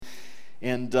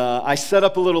And I set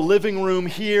up a little living room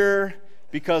here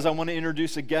because I want to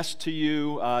introduce a guest to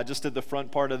you. Just at the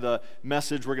front part of the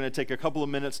message, we're going to take a couple of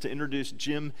minutes to introduce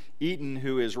Jim Eaton,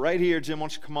 who is right here. Jim, why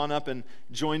don't you come on up and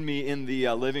join me in the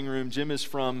living room. Jim is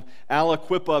from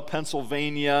Aliquippa,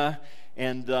 Pennsylvania,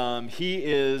 and he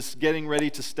is getting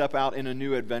ready to step out in a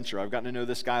new adventure. I've gotten to know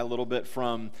this guy a little bit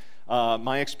from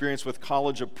my experience with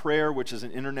College of Prayer, which is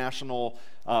an international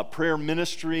prayer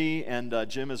ministry, and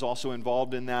Jim is also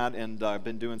involved in that, and I've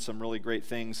been doing some really great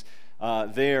things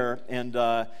there.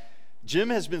 And Jim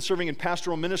has been serving in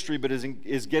pastoral ministry, but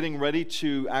is getting ready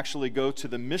to actually go to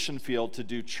the mission field to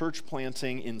do church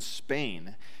planting in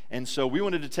Spain. And so we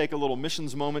wanted to take a little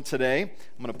missions moment today.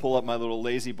 I'm going to pull up my little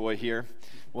lazy boy here.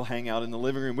 We'll hang out in the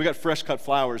living room. We got fresh cut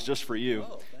flowers just for you.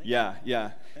 Oh,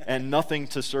 yeah. And nothing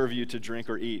to serve you to drink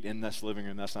or eat in this living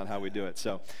room. That's not how we do it.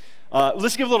 So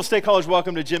let's give a little State College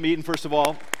welcome to Jim Eaton, first of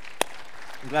all.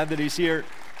 I'm glad that he's here.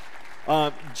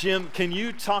 Jim, can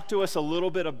you talk to us a little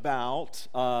bit about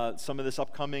some of this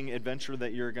upcoming adventure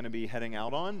that you're going to be heading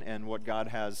out on and what God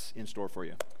has in store for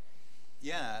you?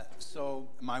 Yeah, so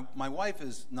my wife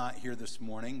is not here this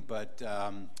morning, but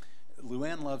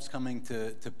Luann loves coming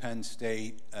to Penn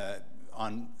State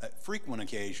on frequent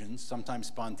occasions. Sometimes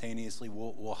spontaneously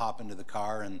we'll hop into the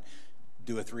car and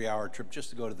do a 3-hour trip just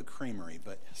to go to the creamery.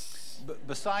 But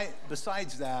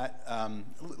besides that,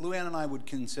 Luann and I would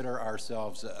consider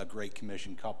ourselves a Great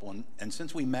Commission couple. And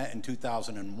since we met in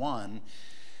 2001,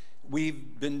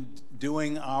 we've been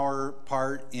doing our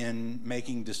part in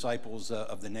making disciples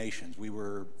of the nations. We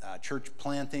were church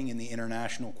planting in the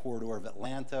International Corridor of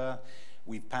Atlanta.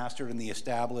 We've pastored in the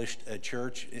established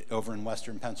church over in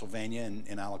western Pennsylvania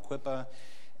in Aliquippa.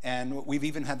 And we've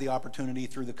even had the opportunity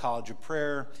through the College of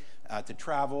Prayer to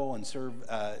travel and serve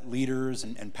leaders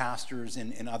and pastors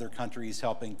in other countries,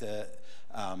 helping to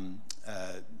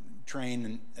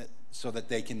train so that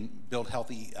they can build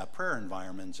healthy prayer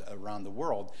environments around the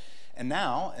world. And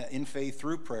now, in Faith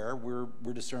Through Prayer, we're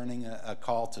discerning a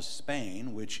call to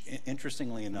Spain, which,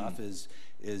 interestingly enough, is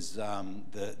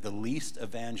the least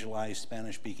evangelized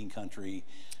Spanish-speaking country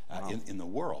in the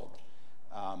world.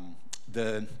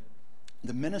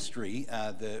 The ministry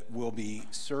that we'll be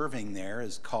serving there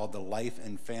is called the Life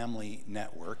and Family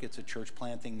Network. It's a church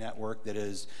planting network that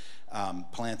is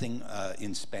planting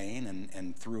in Spain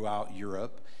and throughout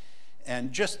Europe.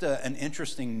 And just an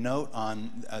interesting note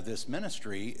on this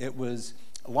ministry, it was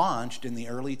launched in the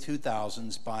early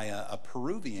 2000s by a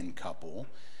Peruvian couple.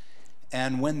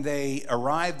 And when they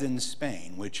arrived in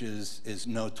Spain, which is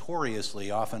notoriously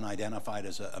often identified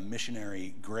as a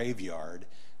missionary graveyard,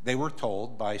 they were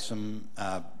told by some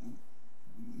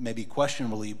maybe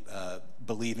questionably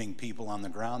believing people on the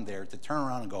ground there to turn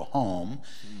around and go home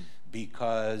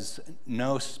because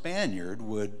no Spaniard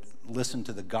would listen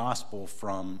to the gospel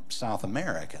from South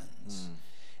Americans.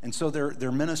 And so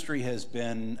their ministry has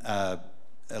been a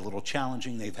little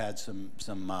challenging. They've had some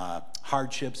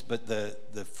hardships, but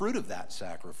the fruit of that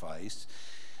sacrifice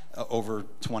over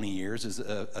 20 years is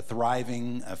a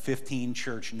thriving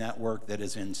 15-church network that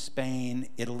is in Spain,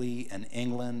 Italy, and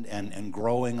England, and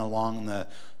growing along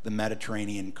the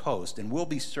Mediterranean coast. And we'll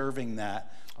be serving that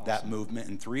movement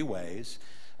in 3 ways.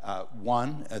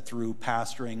 One, through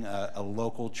pastoring a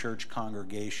local church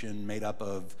congregation made up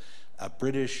of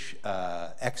British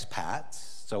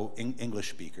expats, so English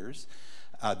speakers.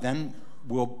 Then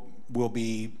we'll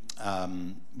be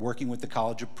working with the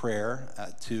College of Prayer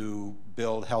to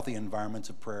build healthy environments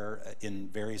of prayer in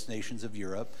various nations of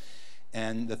Europe.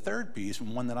 And the third piece,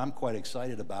 and one that I'm quite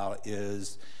excited about,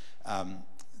 is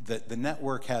that the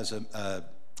network has a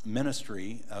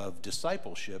ministry of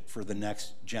discipleship for the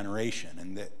next generation,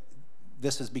 and that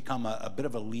this has become a bit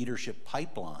of a leadership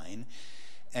pipeline,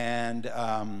 and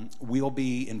we'll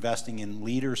be investing in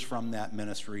leaders from that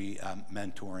ministry,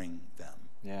 mentoring them.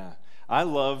 Yeah, I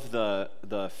love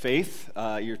the faith.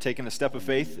 You're taking a step of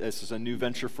faith. This is a new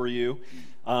venture for you.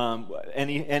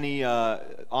 Any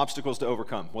obstacles to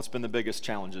overcome? What's been the biggest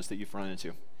challenges that you've run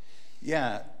into?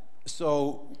 Yeah,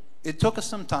 so it took us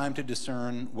some time to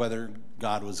discern whether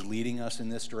God was leading us in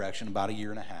this direction, about 1.5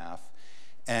 years.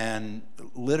 And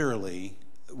literally,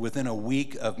 within a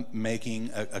week of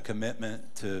making a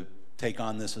commitment to take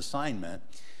on this assignment,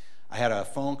 I had a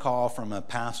phone call from a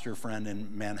pastor friend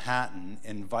in Manhattan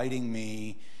inviting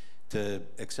me to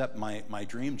accept my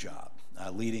dream job,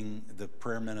 leading the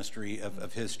prayer ministry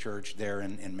of his church there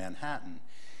in Manhattan.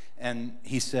 And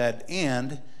he said,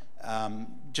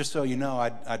 just so you know,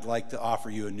 I'd like to offer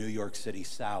you a New York City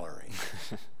salary.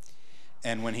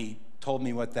 And when he told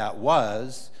me what that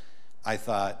was, I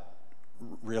thought,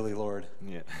 really, Lord?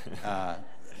 Yeah.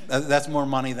 That's more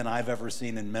money than I've ever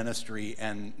seen in ministry,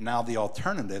 and now the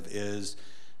alternative is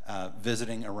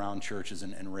visiting around churches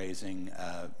and raising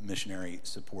missionary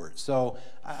support. So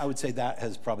I would say that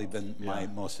has probably been my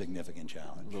most significant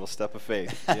challenge. A little step of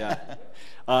faith, yeah.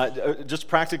 Just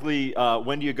practically,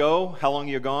 when do you go? How long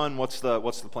are you gone? What's the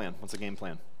plan? What's the game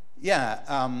plan?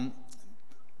 Yeah,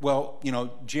 well,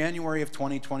 January of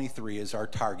 2023 is our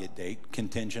target date,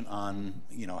 contingent on,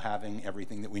 having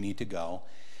everything that we need to go.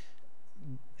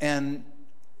 And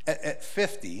at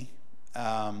 50,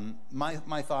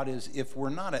 my thought is, if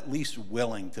we're not at least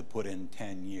willing to put in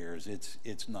 10 years,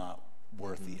 it's not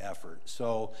worth the effort.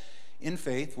 So in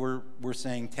faith, we're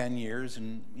saying 10 years,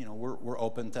 and we're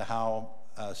open to how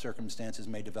circumstances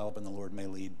may develop and the Lord may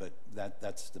lead, but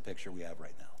that's the picture we have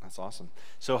right now. That's awesome.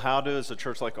 So how does a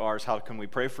church like ours, how can we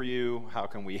pray for you? How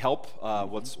can we help?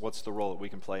 What's the role that we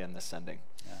can play in this sending?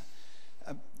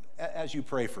 Yeah. As you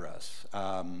pray for us,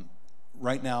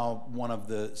 right now, one of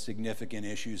the significant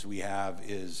issues we have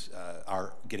is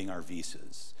getting our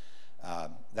visas.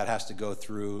 That has to go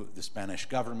through the Spanish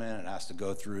government. It has to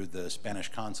go through the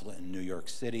Spanish consulate in New York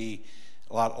City.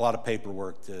 A lot of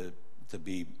paperwork to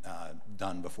be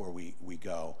done before we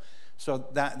go. So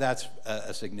that's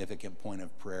a significant point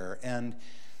of prayer. And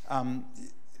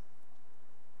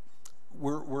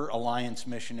we're Alliance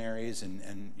missionaries,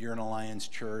 and you're an Alliance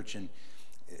church, and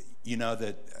you know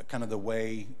that kind of the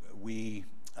way we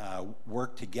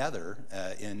work together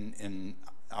in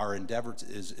our endeavors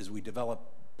is we develop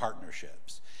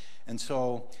partnerships. And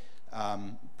so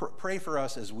pray for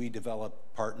us as we develop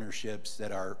partnerships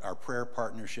that are prayer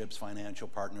partnerships, financial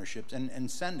partnerships, and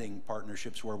sending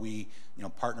partnerships where we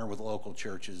partner with local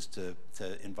churches to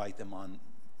invite them on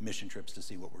mission trips to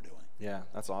see what we're doing. Yeah,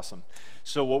 that's awesome.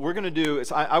 So what we're going to do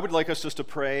is I would like us just to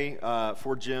pray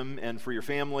for Jim and for your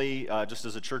family. Just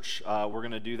as a church, we're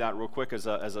going to do that real quick as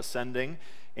a sending.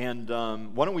 And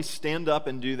why don't we stand up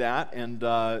and do that? And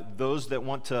those that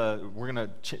want to, we're going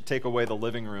to take away the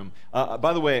living room.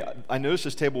 By the way, I noticed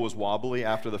this table was wobbly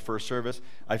after the first service.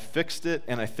 I fixed it,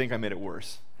 and I think I made it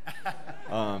worse.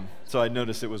 So I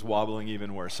noticed it was wobbling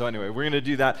even worse. So anyway, we're going to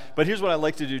do that. But here's what I'd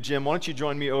like to do, Jim. Why don't you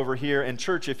join me over here? And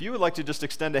church, if you would like to just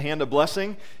extend a hand of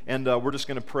blessing, and we're just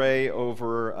going to pray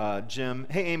over Jim.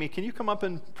 Hey, Amy, can you come up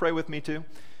and pray with me too?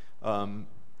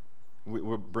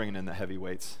 We're bringing in the heavy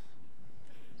weights.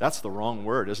 That's the wrong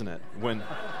word, isn't it?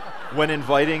 When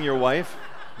inviting your wife,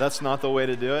 that's not the way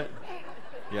to do it.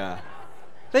 Yeah.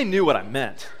 They knew what I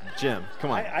meant, Jim.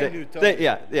 Come on. I knew totally.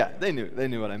 They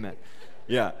knew what I meant.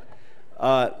 Yeah.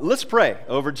 Let's pray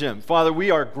over Jim. Father,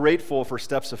 we are grateful for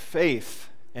Steps of Faith,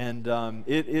 and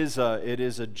it is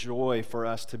a joy for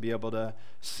us to be able to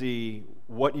see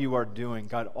what you are doing.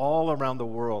 God, all around the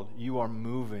world, you are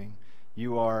moving.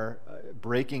 You are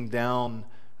breaking down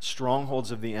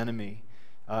strongholds of the enemy.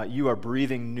 You are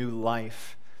breathing new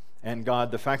life. And God,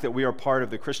 the fact that we are part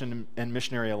of the Christian and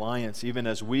Missionary Alliance, even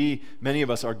as many of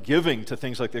us are giving to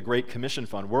things like the Great Commission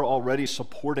Fund, we're already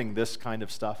supporting this kind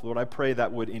of stuff. Lord, I pray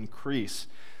that would increase.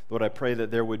 Lord, I pray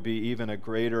that there would be even a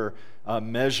greater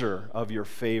measure of your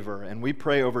favor. And we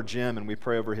pray over Jim and we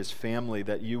pray over his family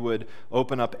that you would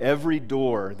open up every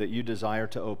door that you desire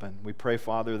to open. We pray,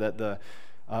 Father, that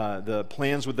the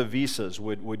plans with the visas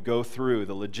would go through,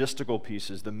 the logistical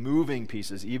pieces, the moving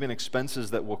pieces, even expenses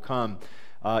that will come,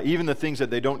 even the things that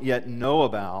they don't yet know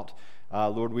about.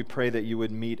 Lord, we pray that you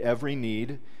would meet every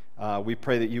need. We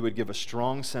pray that you would give a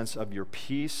strong sense of your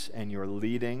peace and your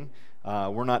leading.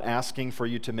 We're not asking for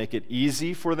you to make it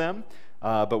easy for them,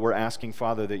 but we're asking,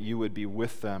 Father, that you would be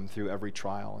with them through every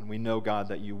trial. And we know, God,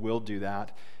 that you will do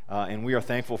that. And we are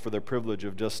thankful for the privilege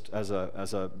of just as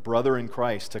a brother in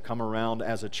Christ to come around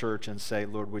as a church and say,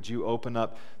 Lord, would you open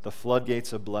up the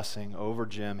floodgates of blessing over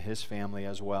Jim, his family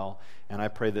as well. And I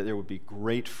pray that there would be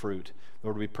great fruit.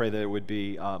 Lord, we pray that there would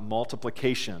be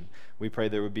multiplication. We pray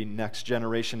there would be next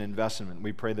generation investment.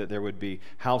 We pray that there would be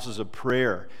houses of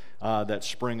prayer that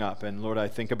spring up. And Lord, I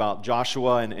think about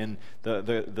Joshua and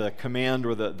the command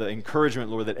or the encouragement,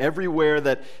 Lord, that everywhere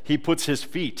that he puts his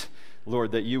feet,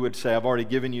 Lord, that you would say, I've already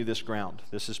given you this ground.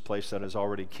 This is place that is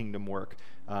already kingdom work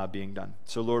being done.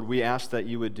 So, Lord, we ask that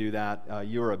you would do that.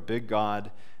 You're a big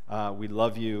God. We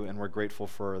love you, and we're grateful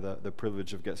for the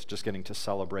privilege of just getting to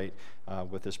celebrate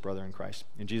with this brother in Christ.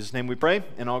 In Jesus' name we pray,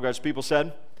 and all God's people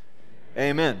said,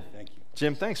 Amen. Thank you.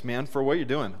 Jim, thanks, man, for what you're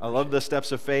doing. I love the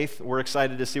steps of faith. We're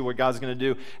excited to see what God's going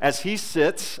to do. As he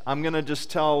sits, I'm going to just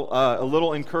tell a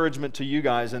little encouragement to you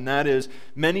guys, and that is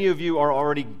many of you are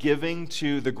already giving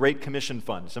to the Great Commission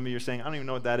Fund. Some of you are saying, I don't even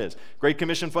know what that is. Great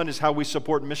Commission Fund is how we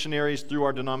support missionaries through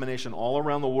our denomination all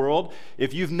around the world.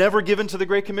 If you've never given to the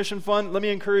Great Commission Fund, let me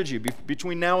encourage you,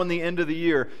 between now and the end of the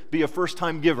year, be a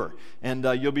first-time giver, and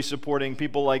you'll be supporting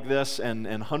people like this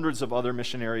and hundreds of other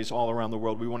missionaries all around the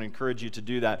world. We want to encourage you to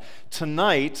do that.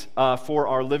 Tonight, for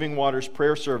our Living Waters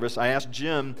prayer service, I asked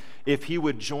Jim if he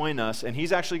would join us, and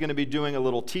he's actually going to be doing a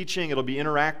little teaching. It'll be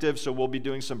interactive, so we'll be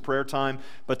doing some prayer time.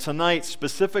 But tonight,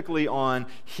 specifically on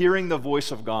hearing the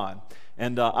voice of God.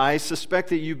 And I suspect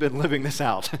that you've been living this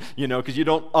out, because you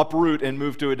don't uproot and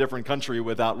move to a different country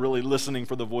without really listening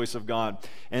for the voice of God.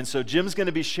 And so Jim's going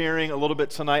to be sharing a little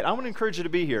bit tonight. I want to encourage you to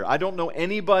be here. I don't know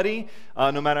anybody,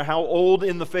 no matter how old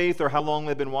in the faith or how long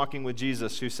they've been walking with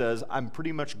Jesus, who says, I'm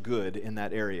pretty much good in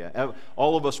that area.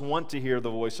 All of us want to hear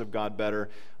the voice of God better.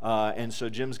 And so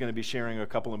Jim's going to be sharing a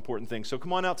couple important things. So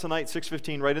come on out tonight,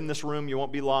 6:15, right in this room. You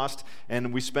won't be lost.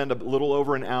 And we spend a little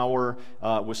over an hour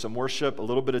with some worship, a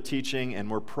little bit of teaching, and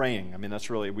we're praying. I mean,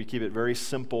 we keep it very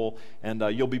simple, and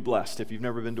you'll be blessed. If you've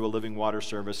never been to a Living Water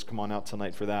service, come on out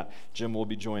tonight for that. Jim will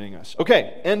be joining us.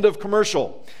 Okay, end of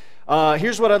commercial.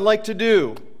 Here's what I'd like to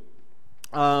do.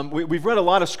 We've read a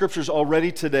lot of scriptures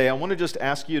already today. I want to just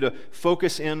ask you to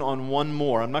focus in on one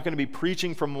more. I'm not going to be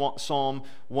preaching from Psalm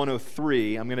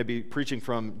 103. I'm going to be preaching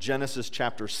from Genesis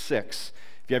chapter 6.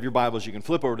 If you have your Bibles, you can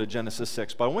flip over to Genesis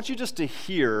 6. But I want you just to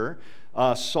hear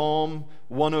Psalm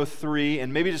 103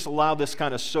 and maybe just allow this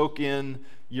kind of soak in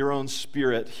your own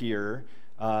spirit here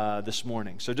this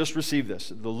morning. So just receive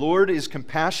this. The Lord is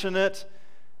compassionate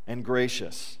and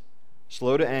gracious,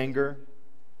 slow to anger,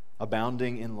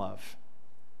 abounding in love.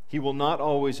 He will not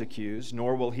always accuse,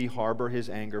 nor will he harbor his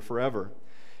anger forever.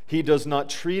 He does not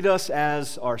treat us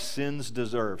as our sins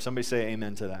deserve. Somebody say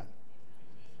amen to that.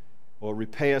 Or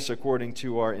repay us according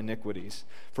to our iniquities.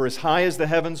 For as high as the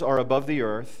heavens are above the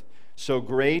earth, so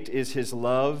great is his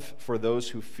love for those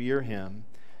who fear him.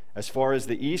 As far as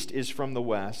the east is from the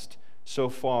west, so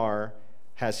far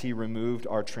has he removed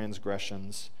our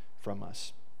transgressions from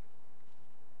us.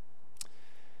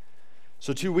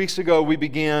 So 2 weeks ago, we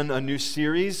began a new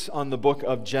series on the book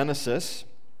of Genesis.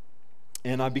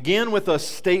 And I began with a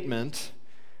statement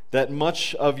that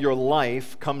much of your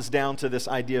life comes down to this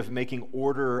idea of making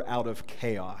order out of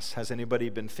chaos. Has anybody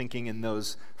been thinking in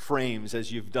those frames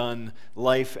as you've done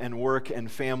life and work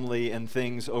and family and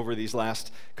things over these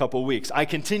last couple weeks? I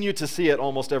continue to see it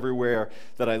almost everywhere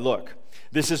that I look.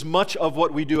 This is much of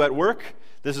what we do at work.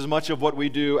 This is much of what we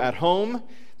do at home.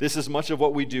 This is much of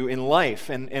what we do in life.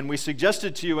 And we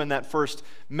suggested to you in that first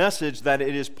message that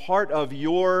it is part of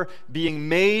your being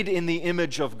made in the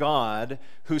image of God,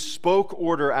 who spoke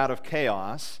order out of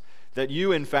chaos, that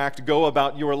you, in fact, go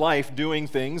about your life doing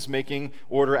things, making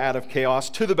order out of chaos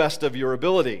to the best of your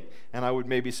ability. And I would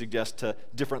maybe suggest to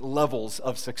different levels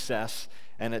of success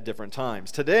and at different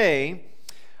times. Today,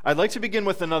 I'd like to begin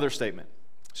with another statement.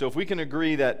 So if we can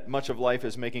agree that much of life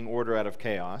is making order out of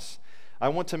chaos, I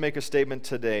want to make a statement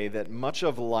today that much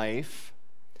of life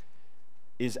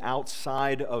is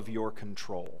outside of your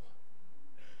control.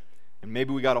 And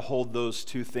maybe we got to hold those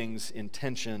two things in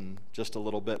tension just a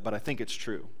little bit, but I think it's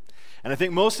true. And I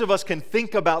think most of us can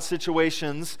think about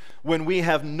situations when we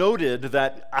have noted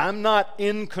that I'm not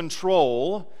in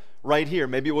control right here.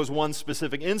 Maybe it was one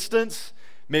specific instance,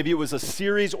 maybe it was a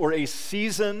series or a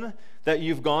season that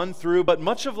you've gone through, but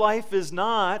much of life is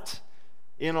not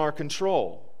in our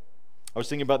control. I was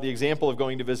thinking about the example of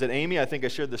going to visit Amy. I think I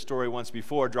shared this story once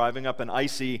before, driving up an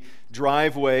icy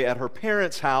driveway at her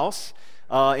parents' house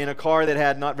in a car that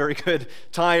had not very good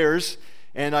tires.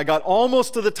 And I got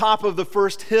almost to the top of the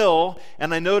first hill,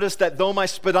 and I noticed that though my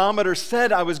speedometer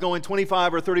said I was going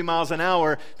 25 or 30 miles an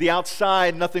hour, the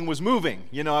outside, nothing was moving.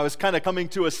 I was kind of coming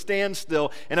to a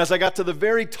standstill. And as I got to the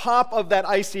very top of that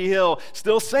icy hill,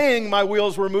 still saying my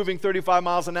wheels were moving 35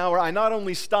 miles an hour, I not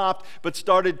only stopped, but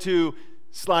started to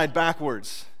slide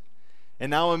backwards. And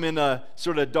now I'm in a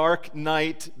sort of dark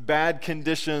night, bad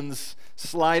conditions,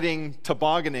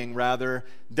 tobogganing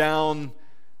down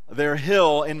their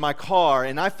hill in my car,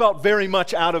 and I felt very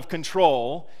much out of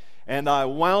control, and I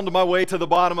wound my way to the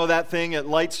bottom of that thing at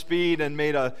light speed and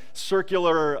made a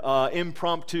circular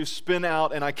impromptu spin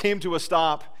out, and I came to a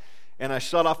stop, and I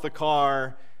shut off the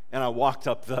car, and I walked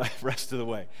up the rest of the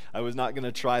way. I was not going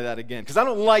to try that again, because I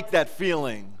don't like that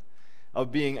feeling of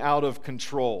being out of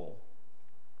control.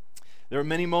 There are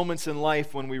many moments in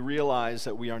life when we realize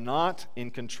that we are not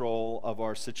in control of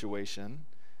our situation,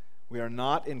 We are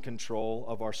not in control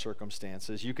of our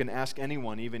circumstances. You can ask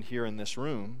anyone, even here in this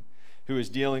room, who is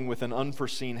dealing with an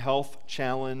unforeseen health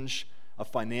challenge, a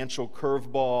financial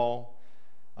curveball,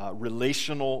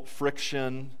 relational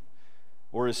friction,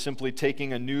 or is simply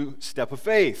taking a new step of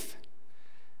faith.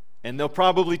 And they'll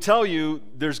probably tell you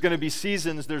there's going to be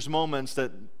seasons, there's moments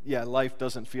that, life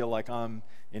doesn't feel like I'm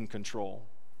in control.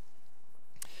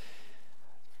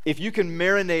 If you can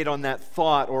marinate on that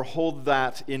thought or hold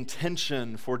that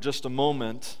intention for just a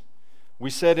moment, we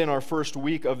said in our first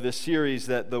week of this series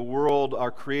that the world,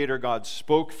 our Creator God,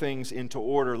 spoke things into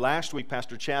order. Last week,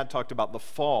 Pastor Chad talked about the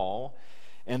fall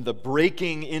and the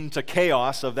breaking into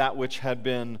chaos of that which had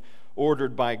been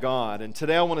ordered by God. And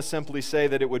today I want to simply say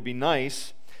that it would be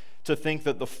nice to think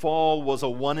that the fall was a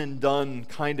one-and-done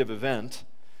kind of event,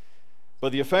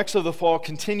 but the effects of the fall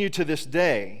continue to this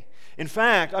day. In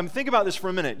fact, think about this for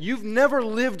a minute. You've never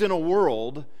lived in a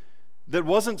world that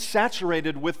wasn't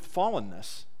saturated with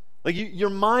fallenness. Like your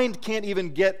mind can't even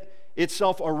get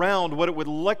itself around what it would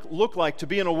look like to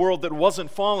be in a world that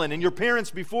wasn't fallen. And your parents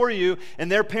before you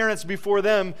and their parents before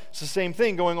them, it's the same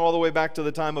thing, going all the way back to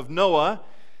the time of Noah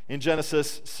in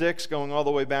Genesis 6, going all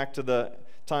the way back to the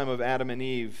time of Adam and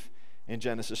Eve in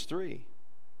Genesis 3.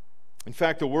 In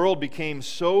fact, the world became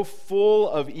so full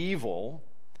of evil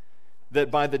that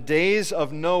by the days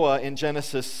of Noah in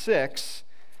Genesis 6,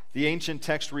 the ancient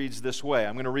text reads this way.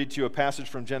 I'm going to read to you a passage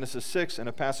from Genesis 6 and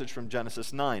a passage from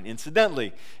Genesis 9.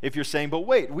 Incidentally, if you're saying, but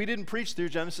wait, we didn't preach through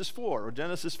Genesis 4 or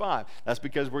Genesis 5, that's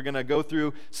because we're going to go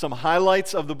through some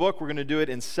highlights of the book. We're going to do it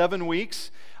in 7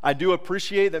 weeks. I do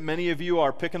appreciate that many of you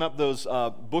are picking up those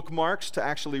bookmarks to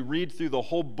actually read through the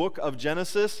whole book of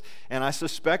Genesis, and I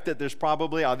suspect that there's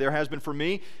probably, there has been for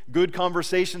me, good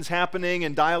conversations happening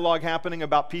and dialogue happening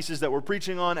about pieces that we're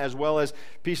preaching on as well as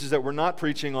pieces that we're not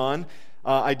preaching on.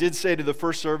 I did say to the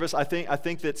first service, I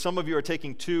think that some of you are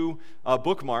taking 2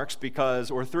 bookmarks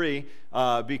or 3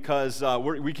 because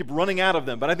we keep running out of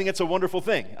them. But I think it's a wonderful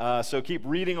thing. So keep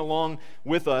reading along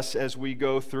with us as we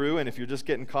go through. And if you're just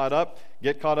getting caught up,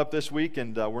 get caught up this week.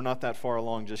 And we're not that far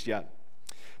along just yet.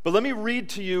 But let me read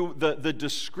to you the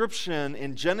description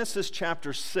in Genesis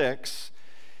chapter 6.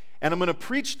 And I'm going to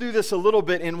preach through this a little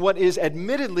bit in what is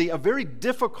admittedly a very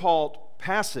difficult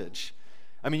passage.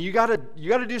 I mean, you got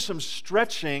to do some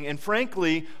stretching and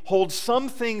frankly hold some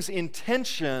things in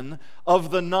tension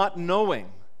of the not knowing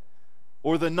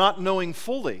or the not knowing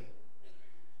fully.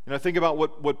 And I think about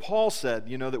what Paul said,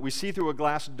 that we see through a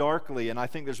glass darkly, and I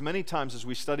think there's many times as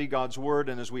we study God's word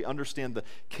and as we understand the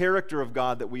character of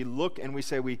God that we look and we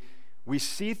say we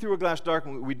see through a glass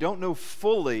darkly, we don't know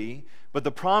fully, but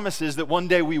the promise is that one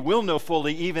day we will know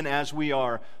fully even as we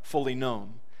are fully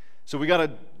known. So we got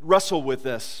to wrestle with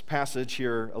this passage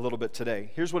here a little bit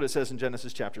today. Here's what it says in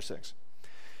Genesis chapter 6,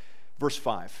 verse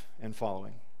 5 and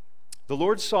following. The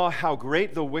Lord saw how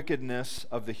great the wickedness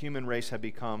of the human race had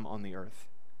become on the earth,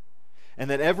 and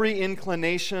that every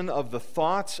inclination of the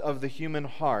thoughts of the human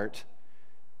heart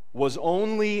was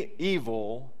only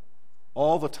evil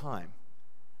all the time.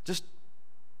 Just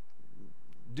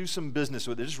do some business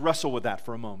with it. Just wrestle with that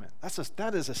for a moment.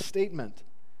 That is a statement.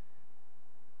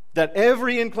 That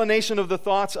every inclination of the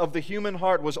thoughts of the human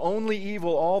heart was only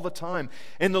evil all the time.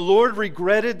 And the Lord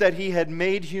regretted that he had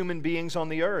made human beings on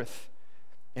the earth,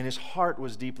 and his heart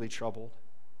was deeply troubled.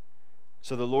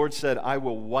 So the Lord said, I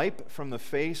will wipe from the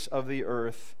face of the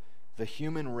earth the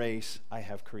human race I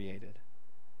have created,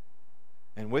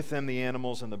 and with them the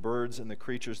animals and the birds and the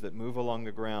creatures that move along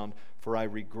the ground, for I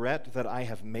regret that I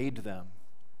have made them.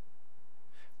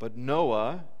 But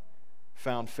Noah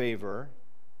found favor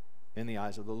in the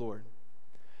eyes of the Lord.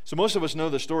 So most of us know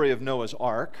the story of Noah's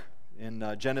Ark. In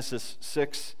Genesis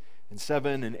 6 and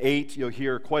 7 and 8, you'll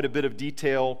hear quite a bit of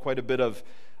detail, quite a bit of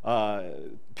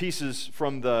pieces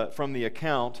from the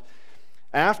account.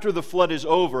 After the flood is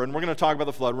over, and we're going to talk about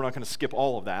the flood, we're not going to skip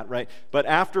all of that, right? But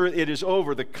after it is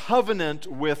over, the covenant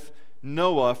with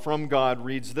Noah from God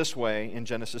reads this way in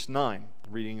Genesis 9,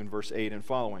 reading in verse 8 and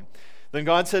following. Then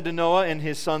God said to Noah and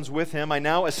his sons with him, I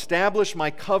now establish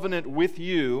my covenant with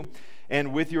you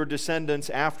and with your descendants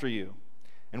after you,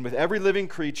 and with every living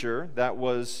creature that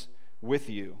was with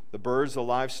you, the birds, the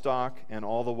livestock, and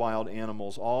all the wild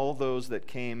animals, all those that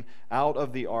came out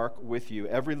of the ark with you,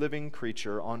 every living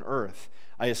creature on earth.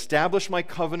 I establish my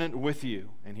covenant with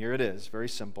you. And here it is, very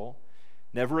simple.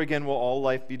 Never again will all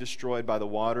life be destroyed by the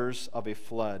waters of a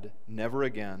flood. Never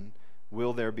again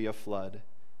will there be a flood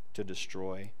to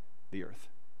destroy the earth.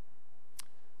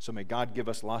 So may God give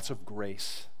us lots of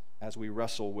grace as we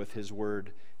wrestle with his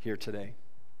word here today.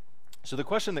 So the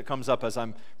question that comes up as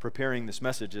I'm preparing this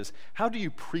message is, how do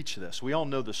you preach this? We all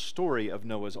know the story of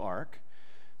Noah's Ark,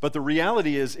 But the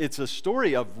reality is it's a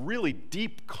story of really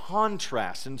deep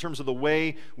contrast in terms of the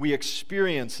way we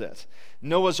experience it.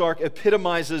 Noah's Ark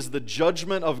epitomizes the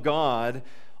judgment of God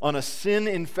on a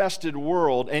sin-infested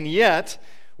world, and yet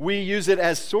we use it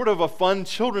as sort of a fun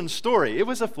children's story. It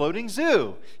was a floating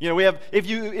zoo. You know, we have, if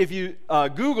you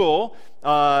Google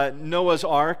Noah's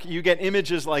Ark, you get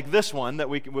images like this one that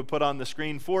we would put on the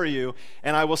screen for you,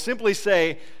 and I will simply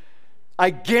say, I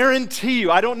guarantee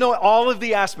you, I don't know all of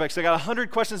the aspects. I got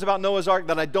 100 questions about Noah's Ark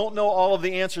that I don't know all of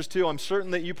the answers to. I'm certain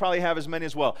that you probably have as many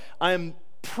as well. I'm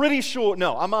pretty sure,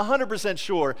 no, I'm 100%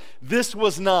 sure this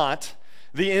was not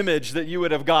the image that you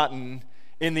would have gotten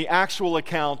in the actual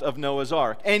account of Noah's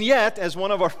Ark. And yet, as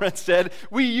one of our friends said,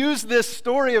 we use this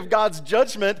story of God's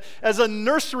judgment as a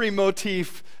nursery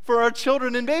motif for our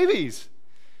children and babies.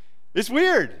 It's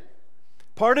weird.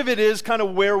 Part of it is kind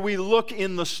of where we look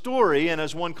in the story, and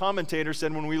as one commentator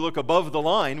said, when we look above the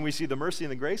line, we see the mercy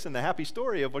and the grace and the happy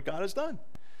story of what God has done.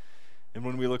 And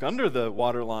when we look under the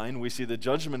waterline, we see the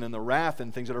judgment and the wrath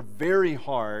and things that are very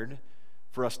hard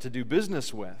for us to do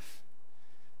business with.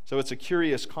 So it's a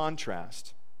curious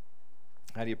contrast.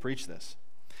 How do you preach this?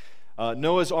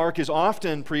 Noah's Ark is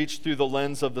often preached through the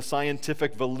lens of the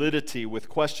scientific validity, with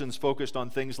questions focused on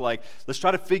things like, let's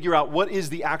try to figure out what is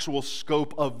the actual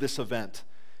scope of this event.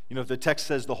 You know, if the text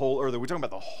says the whole earth, we're talking about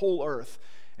the whole earth.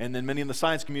 And then many in the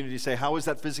science community say, how is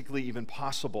that physically even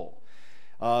possible?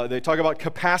 They talk about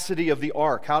capacity of the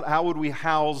ark. How would we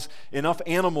house enough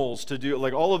animals to do,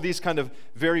 like all of these kind of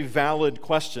very valid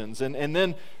questions. And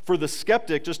then for the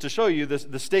skeptic, just to show you,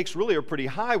 the stakes really are pretty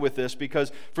high with this,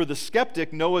 because for the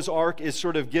skeptic, Noah's Ark is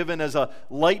sort of given as a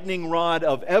lightning rod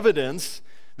of evidence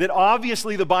that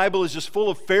obviously the Bible is just full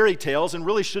of fairy tales and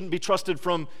really shouldn't be trusted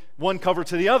from one cover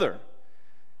to the other.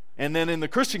 And then in the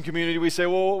Christian community, we say,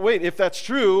 well, wait, if that's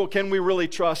true, can we really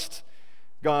trust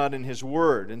God and His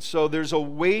Word? And so there's a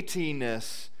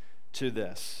weightiness to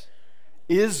this.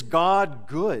 Is God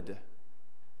good?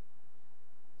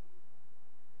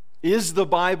 Is the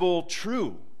Bible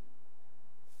true?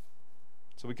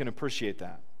 So we can appreciate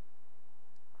that.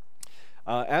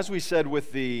 As we said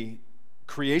with the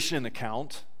creation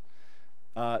account,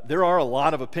 there are a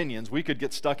lot of opinions. We could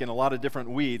get stuck in a lot of different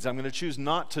weeds. I'm going to choose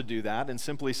not to do that and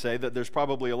simply say that there's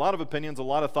probably a lot of opinions, a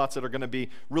lot of thoughts that are going to be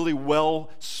really well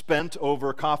spent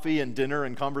over coffee and dinner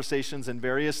and conversations and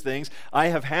various things. I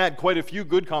have had quite a few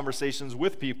good conversations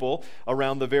with people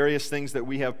around the various things that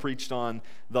we have preached on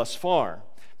thus far.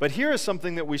 But here is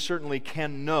something that we certainly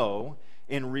can know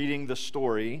in reading the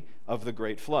story of the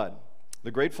Great Flood. The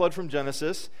Great Flood from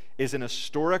Genesis is an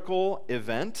historical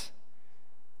event,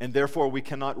 and therefore we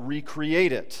cannot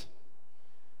recreate it.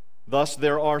 Thus,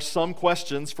 there are some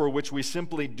questions for which we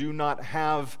simply do not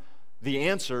have the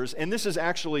answers, and this is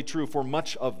actually true for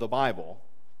much of the Bible.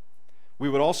 We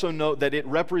would also note that it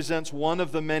represents one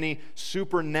of the many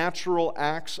supernatural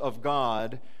acts of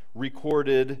God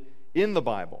recorded in the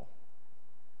Bible.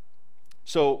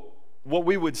 So, what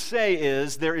we would say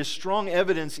is there is strong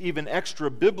evidence, even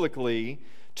extra-biblically,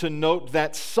 to note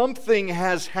that something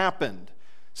has happened.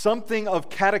 Something of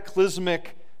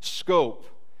cataclysmic scope.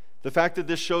 The fact that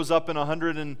this shows up in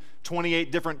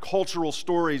 128 different cultural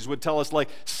stories would tell us, like,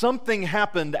 something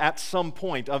happened at some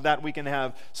point. Of that we can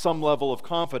have some level of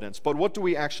confidence. But what do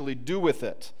we actually do with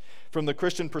it? From the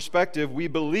Christian perspective, we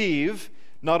believe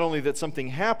not only that something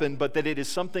happened, but that it is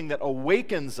something that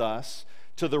awakens us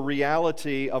to the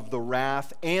reality of the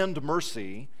wrath and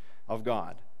mercy of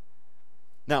God.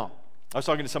 Now, I was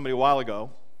talking to somebody a while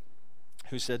ago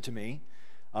who said to me,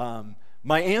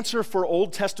 my answer for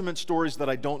Old Testament stories that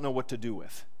I don't know what to do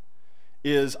with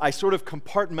is I sort of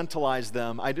compartmentalize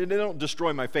them. They don't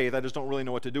destroy my faith. I just don't really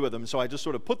know what to do with them. So I just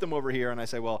sort of put them over here and I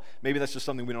say, well, maybe that's just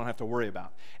something we don't have to worry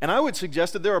about. And I would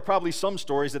suggest that there are probably some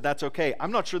stories that's okay.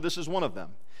 I'm not sure this is one of them.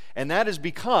 And that is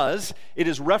because it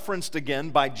is referenced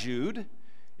again by Jude.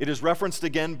 It is referenced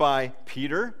again by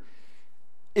Peter.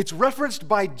 It's referenced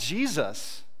by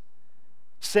Jesus,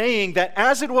 saying that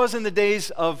as it was in the days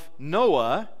of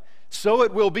Noah, so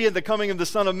it will be at the coming of the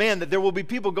Son of Man, that there will be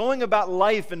people going about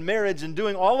life and marriage and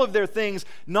doing all of their things,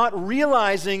 not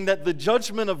realizing that the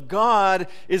judgment of God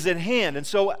is at hand. And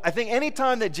so I think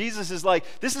anytime that Jesus is like,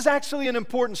 this is actually an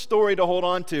important story to hold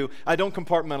on to, I don't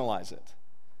compartmentalize it.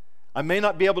 I may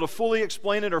not be able to fully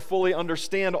explain it or fully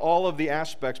understand all of the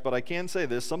aspects, but I can say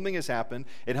this: something has happened.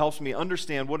 It helps me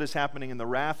understand what is happening in the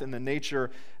wrath and the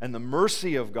nature and the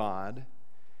mercy of God.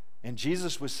 And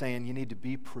Jesus was saying, you need to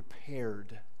be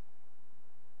prepared.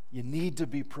 You need to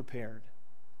be prepared.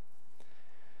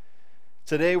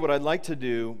 Today, what I'd like to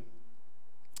do,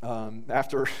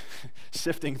 after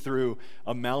sifting through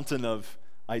a mountain of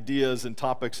ideas and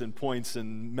topics and points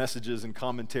and messages and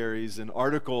commentaries and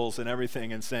articles and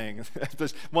everything and saying,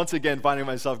 once again, finding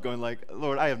myself going like,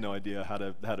 Lord, I have no idea how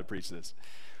to preach this.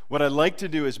 What I'd like to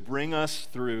do is bring us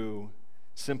through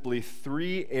simply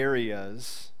 3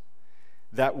 areas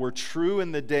that were true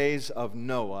in the days of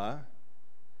Noah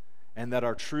and that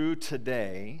are true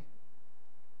today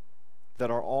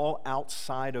that are all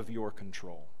outside of your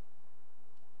control.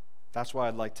 That's why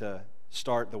I'd like to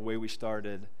start the way we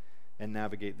started and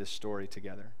navigate this story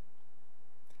together.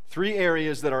 3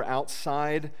 areas that are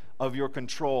outside of your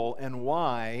control and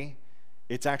why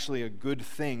it's actually a good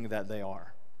thing that they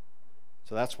are.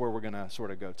 So that's where we're going to sort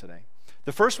of go today.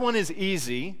 The first one is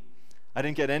easy. I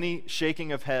didn't get any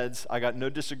shaking of heads. I got no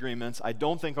disagreements. I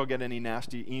don't think I'll get any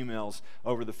nasty emails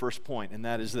over the first point, and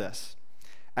that is this.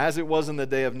 As it was in the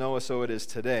day of Noah, so it is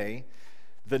today.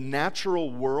 The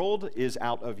natural world is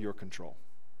out of your control.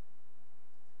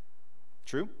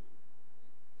 True?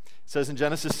 It says in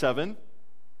Genesis 7,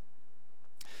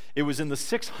 it was in the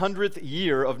 600th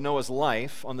year of Noah's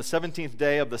life, on the 17th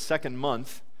day of the 2nd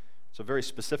month, it's a very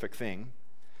specific thing,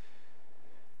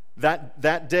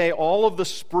 that day all of the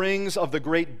springs of the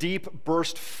great deep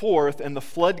burst forth, and the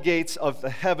floodgates of the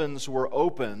heavens were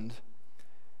opened,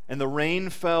 and the rain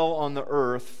fell on the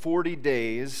earth 40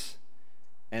 days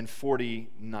and 40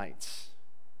 nights.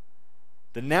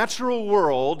 The natural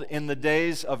world in the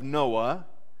days of Noah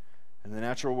and the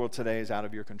natural world today is out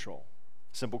of your control.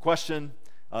 Simple question.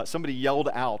 Somebody yelled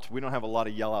out. We don't have a lot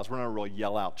of yell outs. We're not a real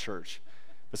yell out church.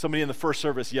 But somebody in the first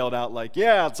service yelled out like,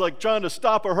 yeah, it's like trying to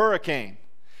stop a hurricane.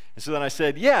 And so then I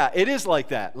said, yeah, it is like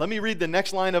that. Let me read the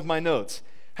next line of my notes.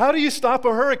 How do you stop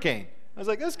a hurricane? I was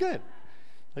like, that's good.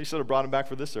 You should have brought him back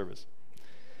for this service.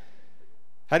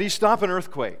 How do you stop an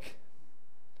earthquake?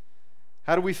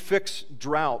 How do we fix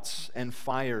droughts and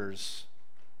fires,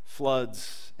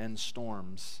 floods and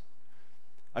storms?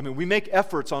 I mean, we make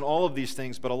efforts on all of these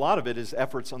things, but a lot of it is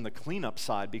efforts on the cleanup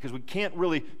side because we can't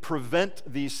really prevent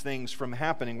these things from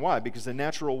happening. Why? Because the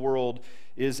natural world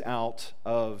is out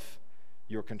of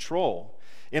your control.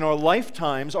 In our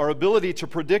lifetimes, our ability to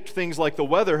predict things like the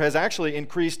weather has actually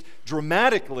increased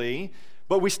dramatically,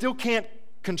 but we still can't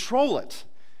control it.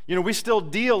 You know, we still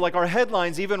deal, like our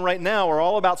headlines even right now are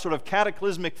all about sort of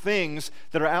cataclysmic things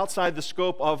that are outside the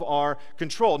scope of our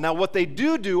control. Now, what they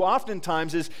do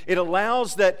oftentimes is it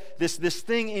allows that this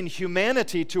thing in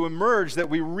humanity to emerge that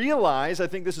we realize, I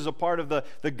think this is a part of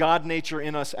the God nature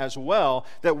in us as well,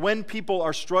 that when people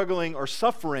are struggling or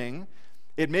suffering,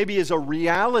 it maybe is a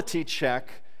reality check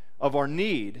of our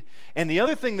need. And the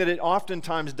other thing that it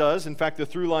oftentimes does, in fact, the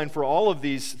through line for all of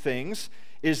these things,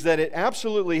 is that it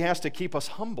absolutely has to keep us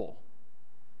humble,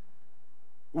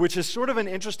 which is sort of an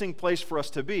interesting place for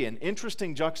us to be, an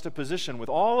interesting juxtaposition with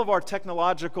all of our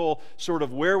technological sort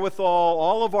of wherewithal,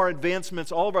 all of our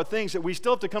advancements, all of our things, that we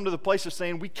still have to come to the place of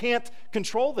saying we can't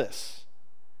control this.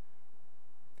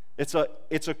 It's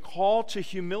a call to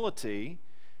humility,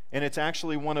 and it's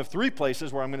actually one of 3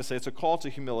 places where I'm going to say it's a call to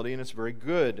humility, and it's very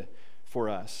good for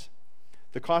us.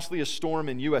 The costliest storm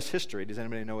in U.S. history, does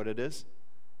anybody know what it is?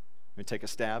 Let me take a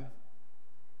stab.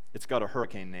 It's got a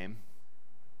hurricane name.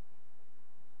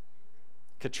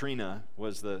 Katrina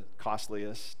was the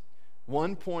costliest.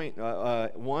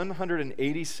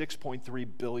 $186.3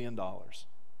 billion.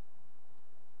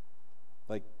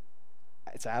 Like,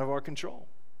 it's out of our control.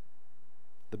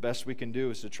 The best we can do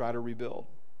is to try to rebuild.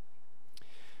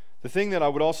 The thing that I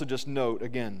would also just note,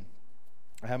 again,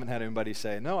 I haven't had anybody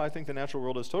say, no, I think the natural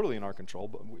world is totally in our control,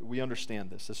 but we understand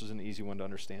this. This is an easy one to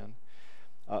understand.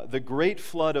 The great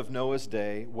flood of Noah's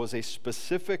day was a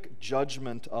specific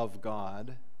judgment of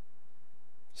God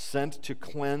sent to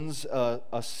cleanse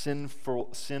a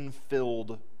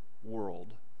sin-filled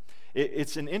world.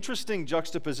 It's an interesting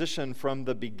juxtaposition from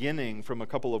the beginning, from a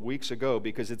couple of weeks ago,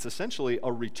 because it's essentially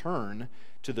a return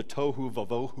to the tohu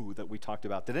vavohu that we talked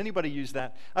about. Did anybody use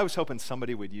that? I was hoping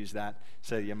somebody would use that.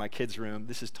 Say, in my kids' room,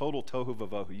 this is total tohu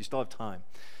vavohu. You still have time.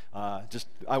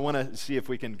 I want to see if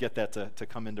we can get that to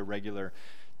come into regular.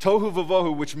 Tohu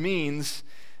vavohu, which means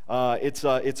it's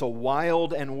a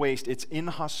wild and waste. It's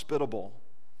inhospitable.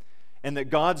 And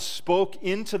that God spoke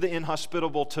into the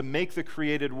inhospitable to make the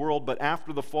created world, but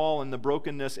after the fall and the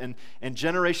brokenness and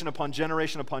generation upon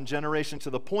generation upon generation,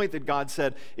 to the point that God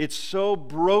said, it's so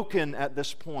broken at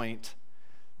this point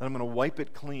that I'm going to wipe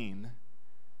it clean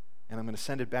and I'm going to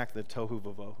send it back to the tohu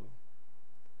vavohu.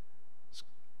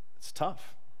 It's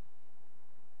tough.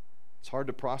 It's hard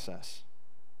to process.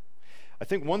 I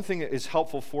think one thing that is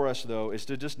helpful for us, though, is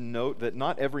to just note that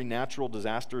not every natural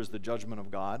disaster is the judgment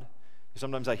of God.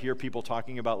 Sometimes I hear people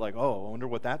talking about like, oh, I wonder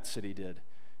what that city did.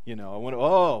 I went,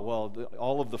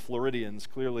 all of the Floridians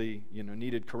clearly,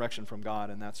 needed correction from God,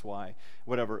 and that's why,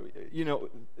 whatever.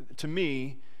 To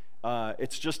me,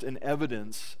 it's just an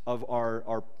evidence of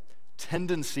our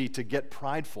tendency to get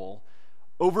prideful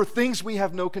over things we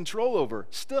have no control over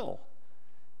still.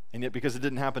 And yet, because it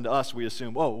didn't happen to us, we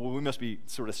assume, we must be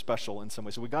sort of special in some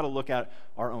way. So we got to look at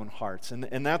our own hearts.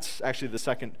 And that's actually the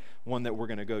second one that we're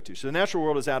going to go to. So the natural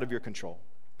world is out of your control,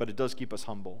 but it does keep us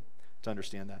humble to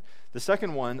understand that. The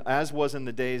second one, as was in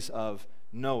the days of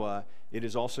Noah, it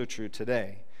is also true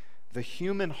today. The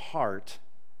human heart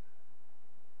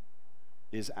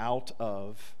is out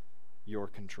of your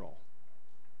control.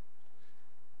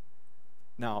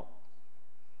 Now,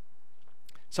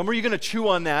 some of you are going to chew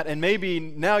on that, and maybe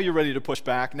now you're ready to push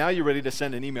back. Now you're ready to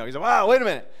send an email. You say, wow, wait a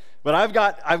minute. But I've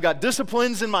got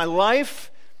disciplines in my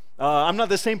life. I'm not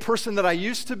the same person that I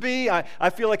used to be. I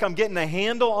feel like I'm getting a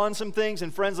handle on some things.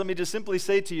 And friends, let me just simply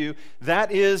say to you,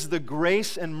 that is the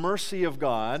grace and mercy of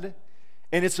God.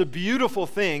 And it's a beautiful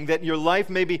thing that your life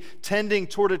may be tending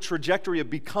toward a trajectory of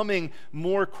becoming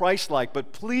more Christ-like.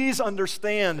 But please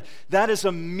understand, that is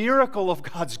a miracle of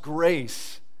God's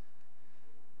grace,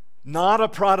 not a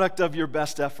product of your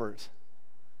best effort.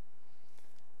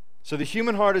 So the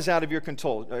human heart is out of your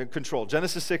control.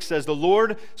 Genesis 6 says, the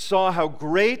Lord saw how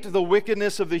great the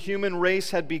wickedness of the human race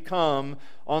had become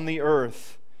on the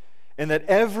earth, and that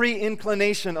every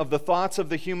inclination of the thoughts of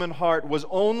the human heart was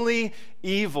only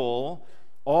evil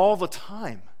all the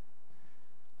time.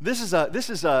 This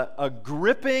is a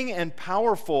gripping and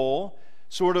powerful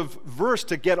sort of verse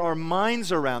to get our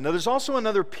minds around. Now, there's also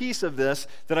another piece of this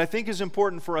that I think is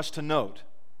important for us to note.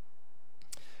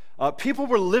 People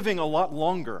were living a lot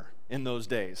longer in those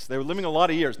days. They were living a lot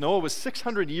of years. Noah was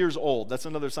 600 years old. That's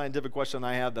another scientific question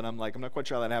I have that I'm not quite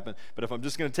sure how that happened. But if I'm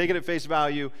just going to take it at face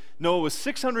value, Noah was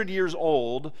 600 years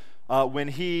old when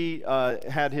he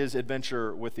had his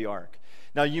adventure with the ark.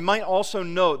 Now, you might also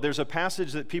note there's a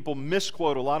passage that people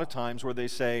misquote a lot of times where they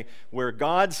say, where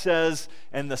God says,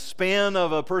 and the span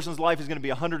of a person's life is going to be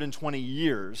 120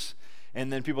 years.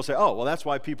 And then people say, that's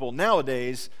why people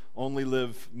nowadays only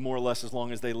live more or less as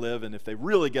long as they live, and if they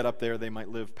really get up there, they might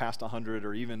live past 100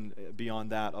 or even beyond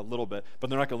that a little bit, but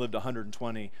they're not going to live to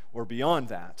 120 or beyond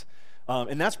that.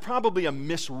 And that's probably a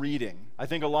misreading. I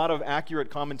think a lot of accurate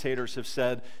commentators have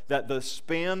said that the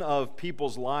span of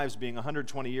people's lives being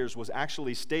 120 years was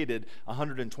actually stated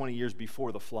 120 years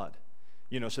before the flood.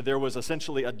 So there was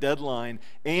essentially a deadline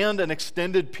and an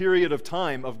extended period of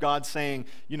time of God saying,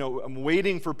 I'm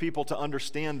waiting for people to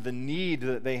understand the need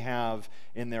that they have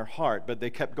in their heart, but they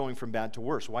kept going from bad to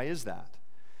worse. Why is that?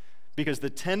 Because the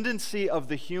tendency of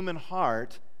the human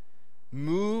heart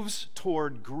moves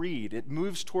toward greed. It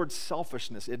moves toward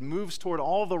selfishness. It moves toward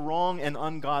all the wrong and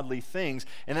ungodly things,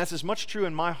 and that's as much true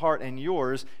in my heart and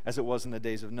yours as it was in the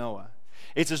days of Noah.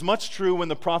 It's as much true when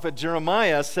the prophet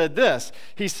Jeremiah said this.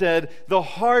 He said, the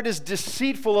heart is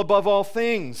deceitful above all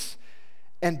things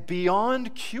and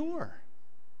beyond cure.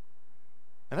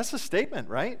 And that's a statement,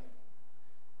 right?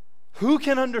 Who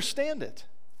can understand it?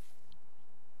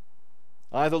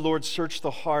 I, the Lord, search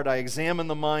the heart. I examine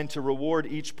the mind to reward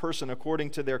each person according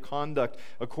to their conduct,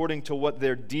 according to what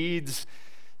their deeds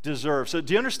deserve. So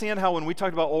do you understand how when we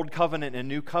talked about Old Covenant and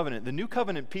New Covenant, the New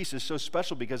Covenant piece is so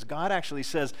special because God actually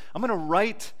says, I'm going to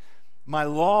write my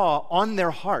law on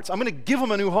their hearts. I'm going to give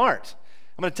them a new heart.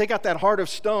 I'm going to take out that heart of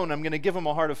stone. I'm going to give them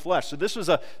a heart of flesh. So this was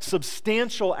a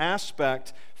substantial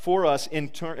aspect for us in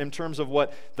terms of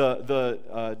what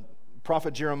the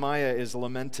prophet Jeremiah is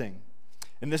lamenting.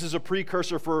 And this is a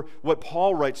precursor for what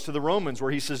Paul writes to the Romans, where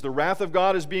he says, the wrath of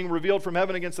God is being revealed from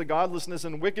heaven against the godlessness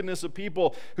and wickedness of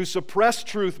people who suppress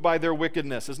truth by their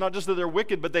wickedness. It's not just that they're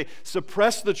wicked, but they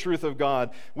suppress the truth of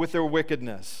God with their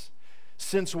wickedness.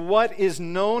 Since what is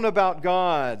known about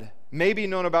God, may be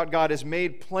known about God, is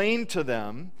made plain to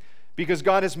them, because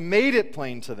God has made it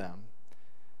plain to them.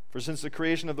 For since the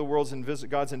creation of the world's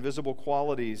God's invisible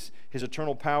qualities, his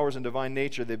eternal powers and divine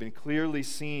nature, they've been clearly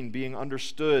seen, being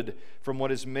understood from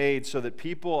what is made, so that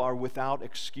people are without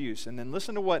excuse. And then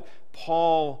listen to what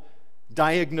Paul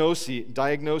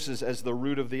diagnoses as the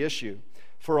root of the issue.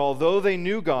 For although they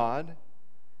knew God,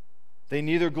 they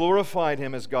neither glorified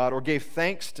him as God or gave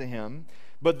thanks to him,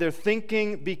 but their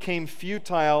thinking became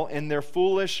futile and their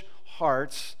foolish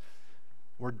hearts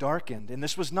were darkened. And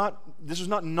this was not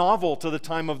novel to the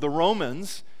time of the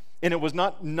Romans, and it was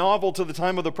not novel to the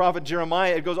time of the prophet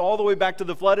Jeremiah. It goes all the way back to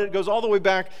the flood. It goes all the way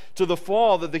back to the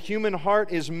fall, that the human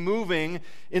heart is moving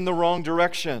in the wrong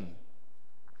direction.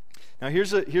 Now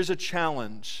here's a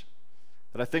challenge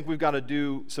that I think we've got to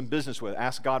do some business with.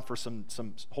 Ask God for some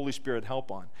Holy Spirit help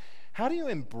on. How do you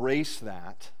embrace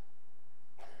that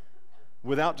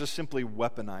without just simply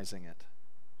weaponizing it.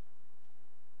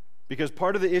 Because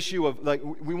part of the issue of, like,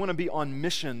 we want to be on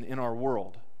mission in our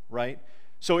world, right?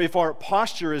 So if our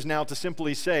posture is now to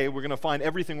simply say we're going to find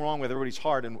everything wrong with everybody's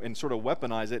heart and sort of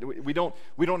weaponize it, we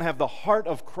don't have the heart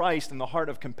of Christ and the heart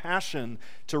of compassion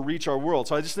to reach our world.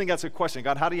 So I just think that's a question.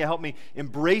 God, how do you help me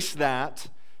embrace that,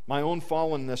 my own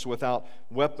fallenness, without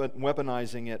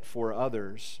weaponizing it for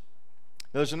others?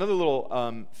 Now, there's another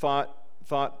little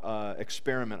thought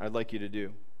experiment I'd like you to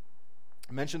do.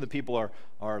 I mentioned that people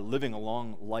are living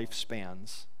along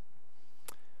lifespans.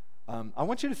 I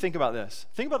want you to think about this.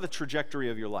 Think about the trajectory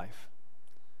of your life.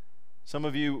 Some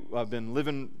of you have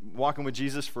been walking with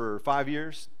Jesus for 5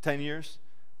 years, 10 years,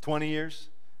 20 years.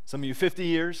 Some of you 50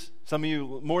 years. Some of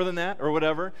you more than that or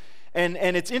whatever. And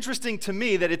it's interesting to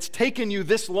me that it's taken you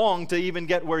this long to even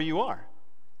get where you are,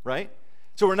 right?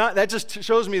 So that just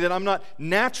shows me that I'm not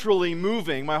naturally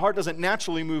moving. My heart doesn't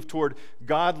naturally move toward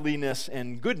godliness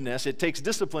and goodness. It takes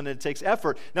discipline and it takes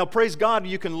effort. Now, praise God,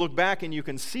 you can look back and you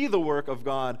can see the work of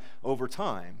God over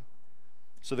time.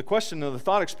 So the question of the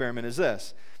thought experiment is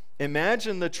this.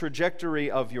 Imagine the trajectory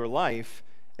of your life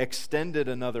extended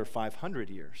another 500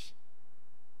 years.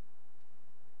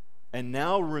 And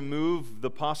now remove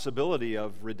the possibility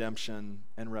of redemption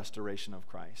and restoration of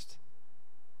Christ.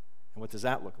 And what does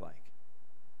that look like?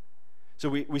 So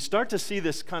we start to see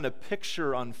this kind of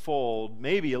picture unfold,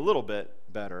 maybe a little bit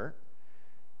better.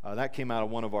 That came out of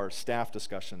one of our staff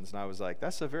discussions, and I was like,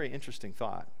 that's a very interesting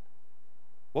thought.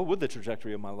 What would the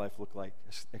trajectory of my life look like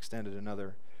extended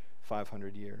another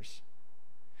 500 years?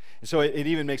 And so it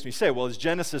even makes me say, well, is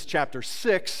Genesis chapter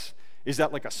 6, is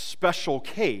that like a special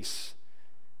case?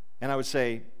 And I would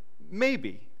say,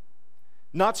 maybe.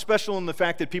 Not special in the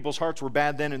fact that people's hearts were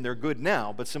bad then and they're good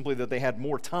now, but simply that they had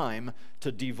more time to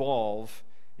devolve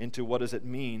into what does it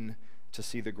mean to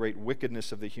see the great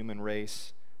wickedness of the human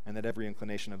race and that every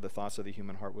inclination of the thoughts of the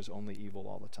human heart was only evil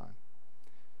all the time.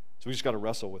 So we just got to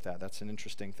wrestle with that. That's an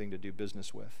interesting thing to do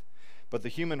business with. But the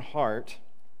human heart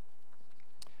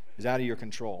is out of your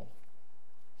control.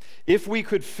 If we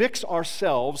could fix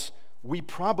ourselves, we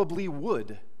probably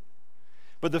would.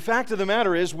 But the fact of the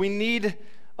matter is we need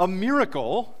a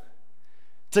miracle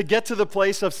to get to the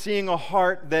place of seeing a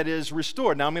heart that is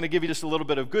restored. Now, I'm going to give you just a little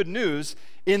bit of good news.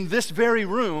 In this very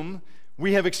room,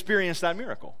 we have experienced that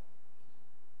miracle.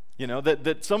 You know,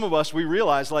 that some of us, we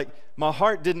realize, like, my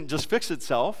heart didn't just fix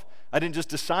itself. I didn't just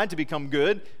decide to become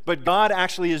good, but God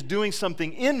actually is doing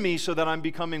something in me so that I'm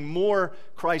becoming more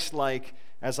Christ-like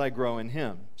as I grow in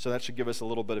Him. So that should give us a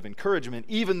little bit of encouragement,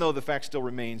 even though the fact still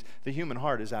remains the human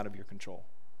heart is out of your control.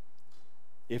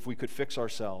 If we could fix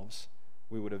ourselves,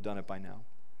 we would have done it by now.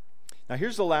 Now,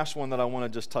 here's the last one that I want to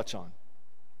just touch on.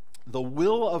 The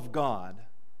will of God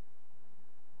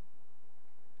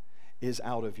is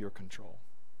out of your control.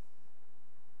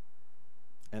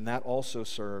 And that also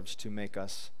serves to make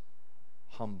us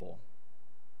humble.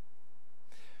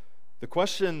 The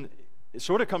question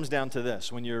sort of comes down to this.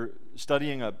 When you're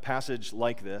studying a passage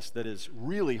like this that is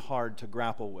really hard to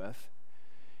grapple with,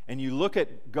 and you look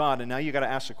at God, and now you got to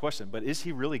ask the question, but is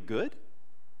He really good?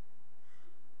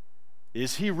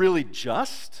 Is He really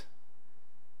just?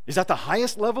 Is that the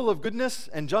highest level of goodness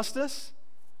and justice?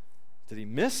 Did He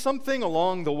miss something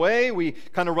along the way? We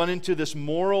kind of run into this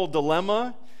moral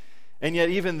dilemma, and yet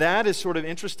even that is sort of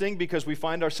interesting because we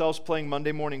find ourselves playing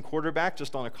Monday morning quarterback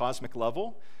just on a cosmic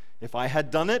level. If I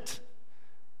had done it,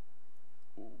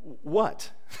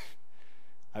 what?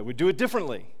 I would do it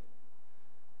differently.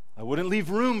 I wouldn't leave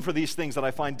room for these things that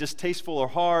I find distasteful or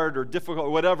hard or difficult or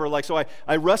whatever. So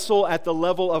I wrestle at the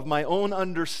level of my own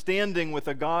understanding with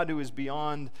a God who is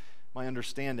beyond my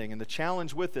understanding. And the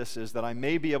challenge with this is that I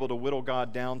may be able to whittle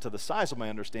God down to the size of my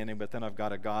understanding, but then I've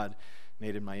got a God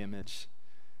made in my image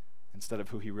instead of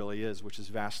who He really is, which is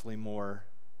vastly more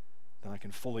than I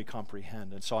can fully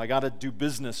comprehend. And so I got to do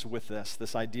business with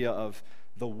this idea of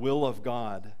the will of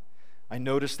God. I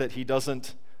notice that He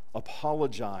doesn't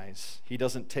apologize. He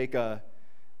doesn't take a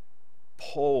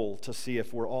poll to see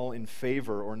if we're all in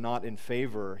favor or not in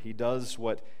favor. He does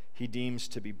what He deems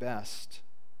to be best.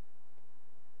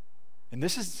 And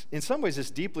this is, in some ways,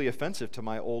 it's deeply offensive to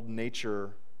my old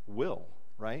nature will,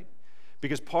 right?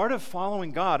 Because part of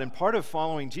following God and part of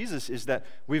following Jesus is that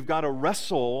we've got to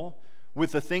wrestle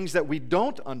with the things that we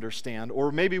don't understand,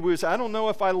 or maybe we would say, I don't know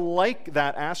if I like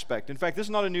that aspect. In fact, this is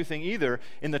not a new thing either.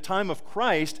 In the time of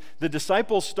Christ, the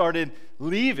disciples started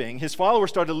leaving, His followers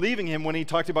started leaving Him when He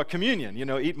talked about communion,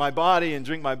 eat my body and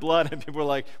drink my blood, and people were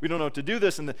like, we don't know what to do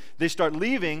this, and they start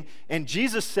leaving, and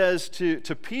Jesus says to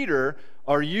Peter,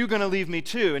 are you going to leave me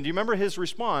too? And do you remember His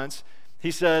response?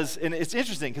 He says, and it's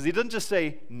interesting, because He doesn't just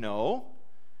say no,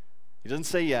 He doesn't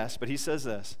say yes, but he says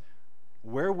this,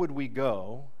 where would we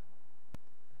go?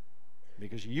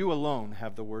 Because you alone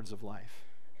have the words of life.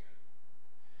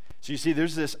 So you see,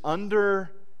 there's this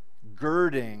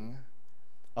undergirding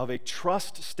of a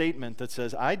trust statement that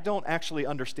says, I don't actually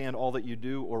understand all that you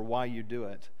do or why you do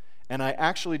it. And I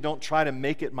actually don't try to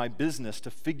make it my business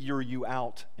to figure you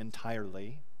out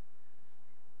entirely.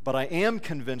 But I am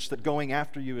convinced that going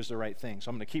after you is the right thing. So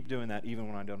I'm going to keep doing that even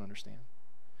when I don't understand.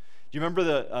 Do you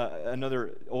remember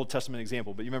another Old Testament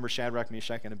example? But you remember Shadrach,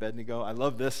 Meshach, and Abednego? I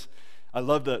love this. I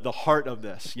love the heart of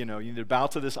this. You know, you need to bow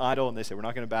to this idol, and they say, we're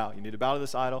not going to bow. You need to bow to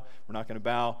this idol. We're not going to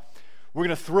bow. We're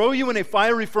going to throw you in a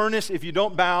fiery furnace if you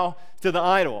don't bow to the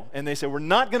idol. And they say, we're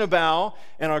not going to bow,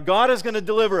 and our God is going to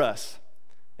deliver us.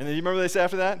 And then you remember what they say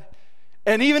after that?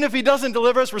 And even if he doesn't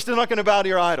deliver us, we're still not going to bow to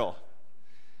your idol.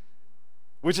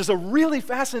 Which is a really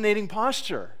fascinating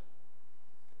posture.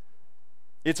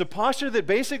 It's a posture that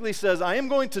basically says, I am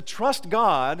going to trust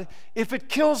God if it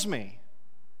kills me.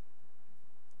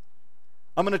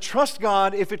 I'm going to trust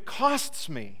God if it costs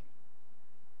me.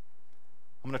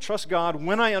 I'm going to trust God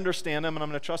when I understand Him, and I'm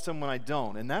going to trust Him when I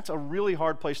don't. And that's a really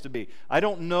hard place to be. I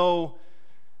don't know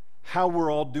how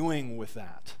we're all doing with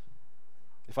that,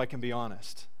 if I can be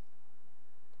honest.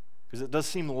 Because it does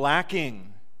seem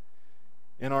lacking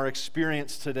in our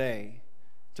experience today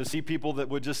to see people that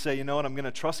would just say, you know what, I'm going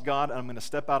to trust God, and I'm going to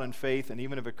step out in faith, and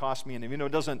even if it costs me, and even though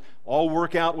it doesn't all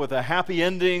work out with a happy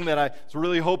ending that I was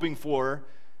really hoping for,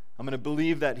 I'm going to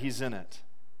believe that He's in it.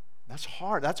 That's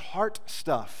hard. That's heart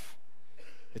stuff.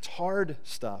 It's hard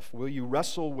stuff. Will you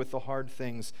wrestle with the hard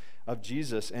things of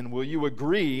Jesus? And will you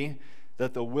agree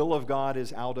that the will of God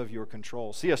is out of your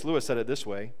control? C.S. Lewis said it this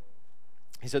way.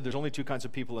 He said there's only two kinds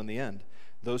of people in the end.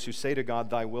 Those who say to God,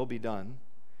 thy will be done,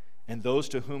 and those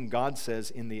to whom God says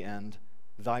in the end,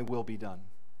 thy will be done.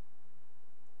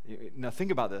 Now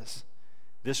think about this.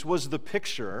 This was the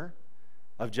picture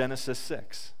of Genesis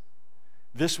 6.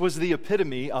 This was the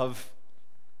epitome of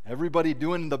everybody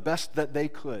doing the best that they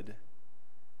could.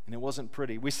 And it wasn't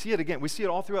pretty. We see it again. We see it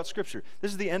all throughout Scripture.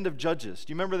 This is the end of Judges.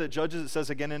 Do you remember that Judges, it says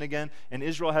again and again, and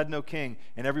Israel had no king,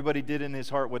 and everybody did in his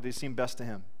heart what they seemed best to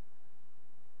him.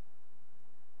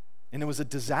 And it was a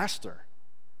disaster.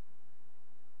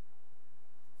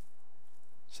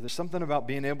 So there's something about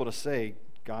being able to say,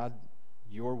 God,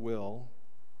 your will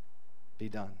be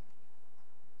done.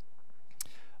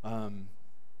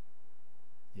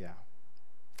 Yeah.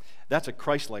 That's a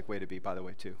Christ-like way to be, by the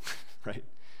way, too, right?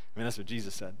 I mean, that's what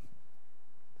Jesus said.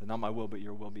 That not my will, but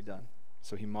your will be done.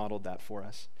 So he modeled that for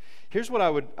us. Here's what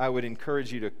I would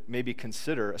encourage you to maybe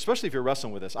consider, especially if you're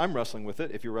wrestling with this. I'm wrestling with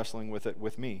it if you're wrestling with it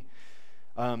with me.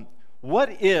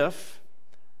 What if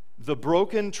the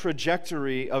broken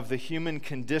trajectory of the human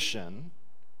condition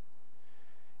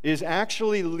is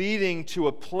actually leading to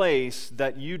a place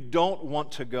that you don't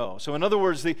want to go? So in other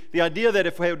words, the idea that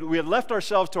if we had left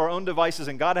ourselves to our own devices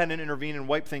and God hadn't intervened and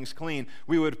wiped things clean,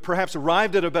 we would perhaps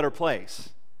arrived at a better place.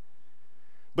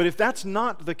 But if that's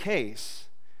not the case,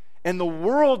 and the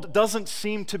world doesn't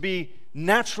seem to be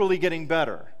naturally getting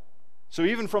better, so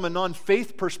even from a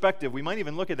non-faith perspective, we might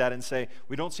even look at that and say,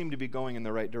 we don't seem to be going in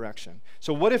the right direction.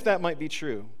 So what if that might be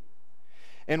true?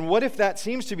 And what if that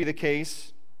seems to be the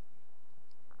case?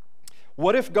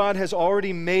 What if God has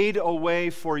already made a way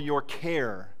for your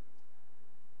care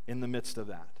in the midst of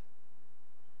that?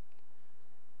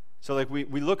 So like we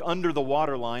look under the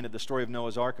waterline at the story of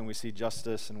Noah's Ark, and we see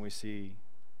justice, and we see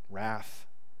wrath,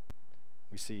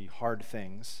 we see hard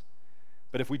things.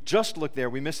 But if we just look there,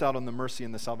 we miss out on the mercy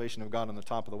and the salvation of God on the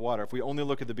top of the water. If we only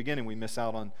look at the beginning, we miss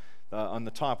out on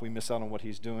the top. We miss out on what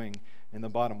He's doing in the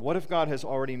bottom. What if God has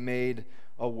already made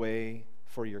a way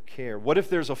for your care? What if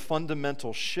there's a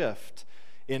fundamental shift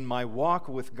in my walk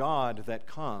with God that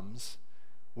comes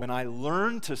when I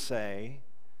learn to say,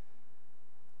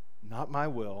 not my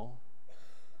will,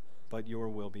 but your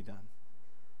will be done?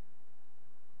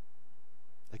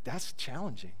 Like, that's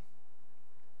challenging.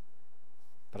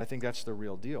 But I think that's the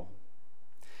real deal.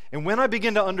 And when I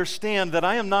begin to understand that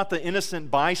I am not the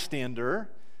innocent bystander,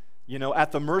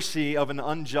 at the mercy of an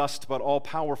unjust but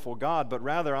all-powerful God, but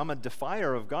rather I'm a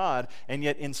defier of God, and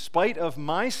yet in spite of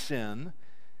my sin,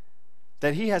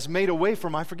 that He has made a way for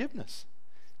my forgiveness.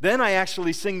 Then I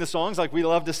actually sing the songs like we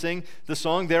love to sing the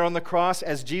song there on the cross,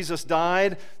 as Jesus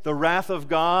died, the wrath of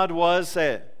God was,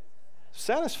 say it,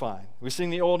 satisfied. We sing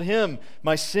the old hymn,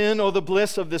 my sin, oh the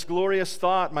bliss of this glorious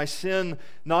thought, my sin,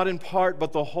 not in part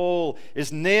but the whole,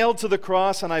 is nailed to the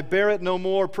cross and I bear it no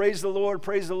more. Praise the Lord,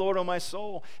 oh my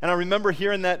soul. And I remember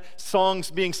hearing that song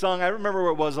being sung. I remember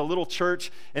where it was, a little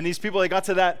church, and these people, they got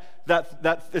to that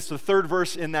it's the third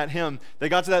verse in that hymn. They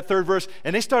got to that third verse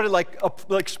and they started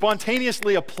like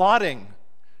spontaneously applauding.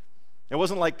 It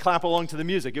wasn't like clap along to the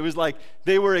music. It was like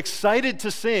they were excited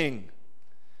to sing.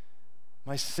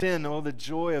 My sin, oh, the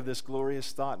joy of this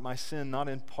glorious thought. My sin, not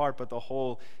in part, but the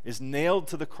whole, is nailed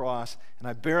to the cross, and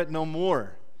I bear it no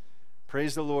more.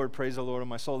 Praise the Lord, oh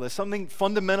my soul. There's something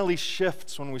fundamentally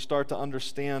shifts when we start to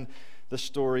understand the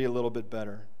story a little bit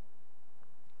better.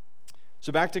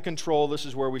 So back to control, this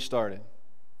is where we started.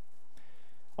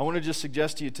 I want to just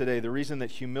suggest to you today, the reason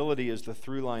that humility is the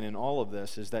through line in all of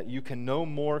this is that you can no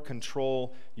more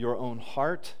control your own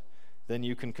heart than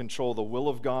you can control the will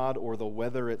of God or the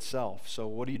weather itself. So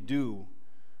what do you do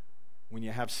when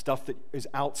you have stuff that is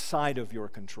outside of your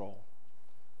control?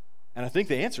 And I think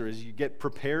the answer is you get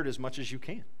prepared as much as you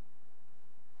can.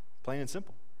 Plain and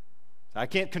simple. I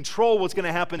can't control what's going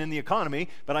to happen in the economy,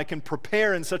 but I can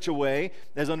prepare in such a way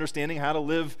as understanding how to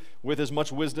live with as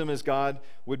much wisdom as God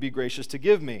would be gracious to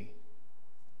give me.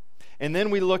 And then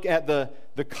we look at the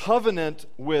covenant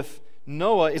with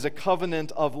Noah is a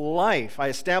covenant of life. I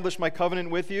establish my covenant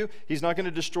with you. He's not going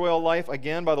to destroy all life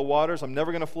again by the waters. I'm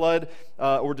never going to flood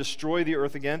or destroy the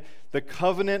earth again. The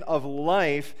covenant of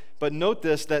life, but note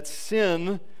this, that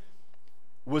sin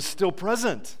was still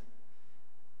present.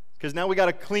 Because now we got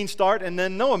a clean start and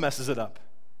then Noah messes it up.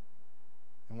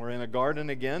 And we're in a garden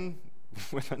again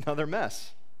with another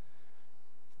mess.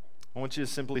 I want you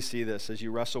to simply see this as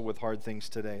you wrestle with hard things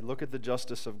today. Look at the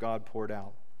justice of God poured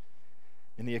out.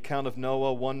 In the account of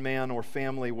Noah, one man or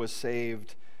family was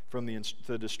saved from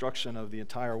the destruction of the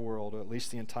entire world, or at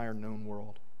least the entire known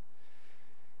world.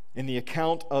 In the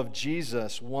account of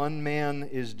Jesus, one man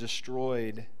is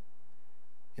destroyed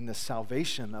in the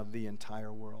salvation of the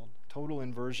entire world. Total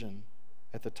inversion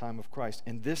at the time of Christ.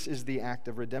 And this is the act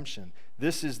of redemption.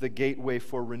 This is the gateway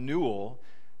for renewal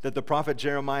that the prophet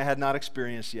Jeremiah had not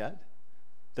experienced yet,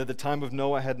 that the time of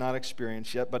Noah had not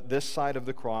experienced yet, but this side of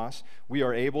the cross, we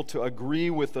are able to agree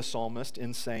with the psalmist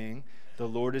in saying, the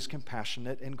Lord is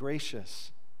compassionate and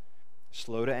gracious,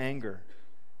 slow to anger,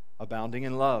 abounding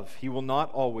in love. He will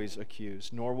not always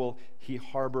accuse, nor will he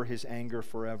harbor his anger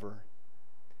forever.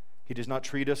 He does not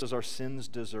treat us as our sins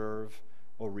deserve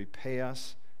or repay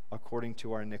us according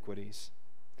to our iniquities.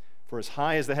 For as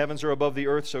high as the heavens are above the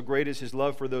earth, so great is his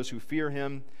love for those who fear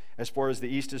him. As far as the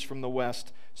east is from the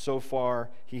west, so far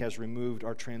he has removed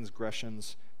our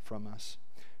transgressions from us.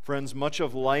 Friends, much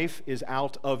of life is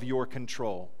out of your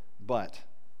control, but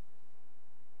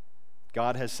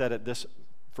God has said at this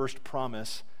first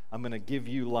promise, I'm going to give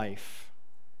you life.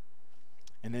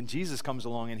 And then Jesus comes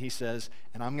along and he says,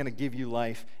 and I'm going to give you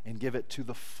life and give it to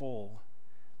the full.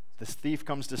 This thief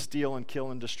comes to steal and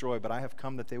kill and destroy, but I have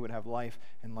come that they would have life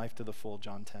and life to the full,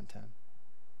 John 10:10.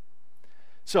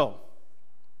 So,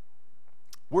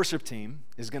 worship team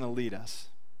is going to lead us.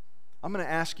 I'm going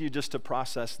to ask you just to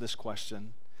process this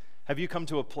question. Have you come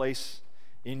to a place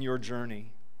in your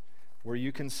journey where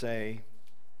you can say,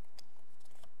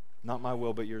 not my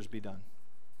will, but yours be done?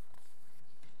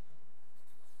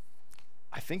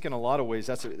 I think in a lot of ways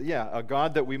that's a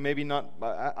God that we maybe not,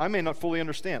 I may not fully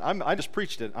understand. I just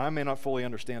preached it. I may not fully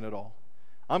understand it all.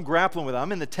 I'm grappling with it.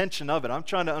 I'm in the tension of it. I'm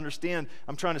trying to understand.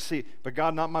 I'm trying to see. But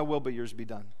God, not my will, but yours be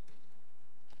done.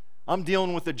 I'm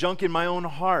dealing with the junk in my own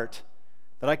heart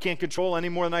that I can't control any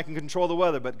more than I can control the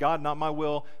weather. But God, not my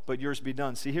will, but yours be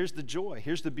done. See, here's the joy.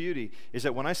 Here's the beauty, is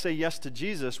that when I say yes to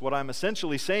Jesus, what I'm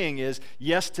essentially saying is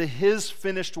yes to his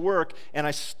finished work, and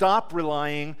I stop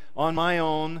relying on my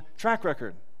own track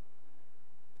record.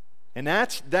 And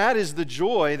that is the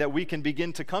joy that we can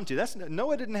begin to come to.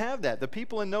 Noah didn't have that. The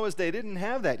people in Noah's day didn't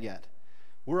have that yet.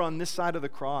 We're on this side of the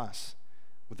cross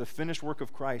with the finished work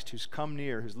of Christ, who's come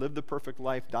near, who's lived the perfect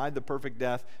life, died the perfect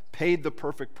death, paid the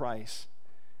perfect price,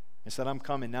 and said, I'm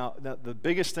coming. Now, the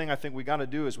biggest thing I think we got to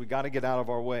do is we got to get out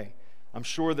of our way. I'm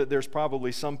sure that there's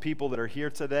probably some people that are here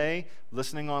today,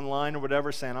 listening online or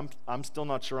whatever, saying, I'm still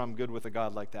not sure I'm good with a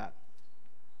God like that.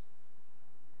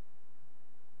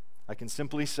 I can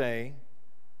simply say,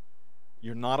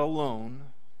 you're not alone,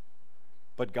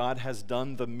 but God has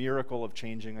done the miracle of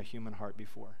changing a human heart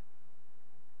before.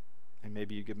 And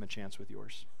maybe you give him a chance with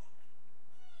yours.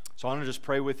 So I want to just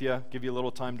pray with you, give you a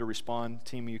little time to respond.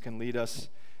 Team, you can lead us.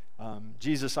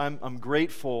 Jesus, I'm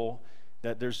grateful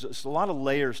that there's just a lot of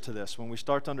layers to this. When we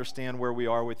start to understand where we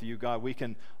are with you, God, we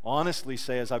can honestly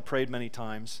say, as I've prayed many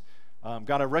times,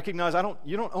 God, I recognize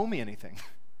you don't owe me anything.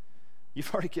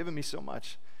 You've already given me so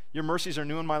much. Your mercies are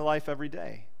new in my life every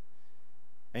day.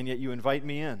 And yet you invite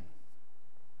me in.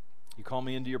 You call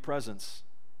me into your presence.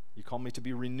 You call me to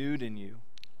be renewed in you.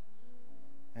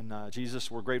 And Jesus,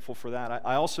 we're grateful for that.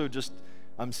 I also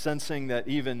I'm sensing that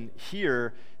even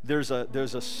here, there's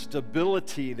a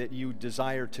stability that you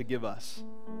desire to give us.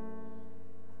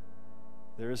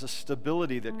 There is a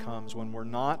stability that comes when we're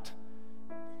not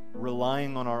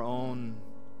relying on our own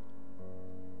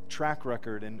track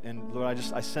record. And Lord,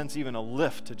 I sense even a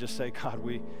lift to just say, God,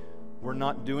 we're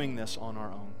not doing this on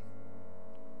our own.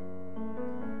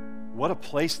 What a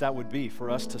place that would be for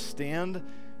us to stand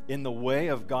in the way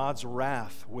of God's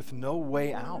wrath with no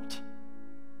way out.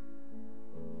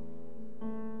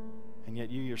 And yet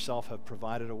you yourself have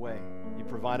provided a way. You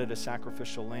provided a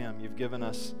sacrificial lamb. You've given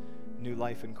us new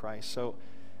life in Christ. So,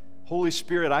 Holy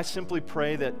Spirit, I simply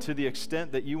pray that to the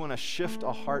extent that you want to shift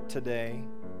a heart today,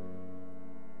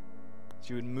 that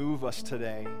you would move us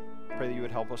today, I pray that you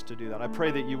would help us to do that. I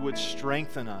pray that you would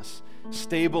strengthen us,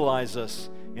 stabilize us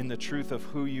in the truth of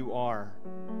who you are,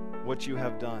 what you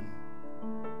have done.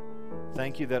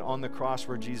 Thank you that on the cross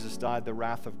where Jesus died, the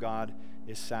wrath of God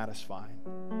is satisfied.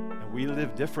 And we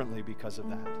live differently because of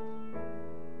that.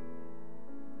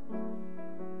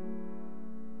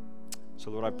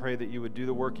 So, Lord, I pray that you would do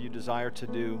the work you desire to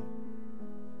do.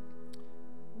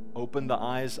 Open the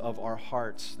eyes of our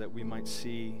hearts that we might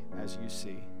see as you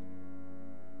see.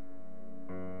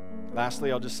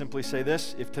 Lastly, I'll just simply say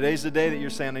this. If today's the day that you're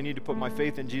saying, I need to put my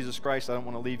faith in Jesus Christ, I don't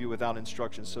want to leave you without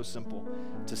instructions. So simple.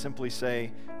 To simply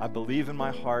say, I believe in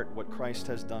my heart what Christ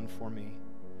has done for me.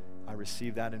 I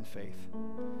receive that in faith.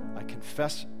 I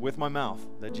confess with my mouth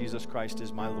that Jesus Christ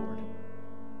is my Lord.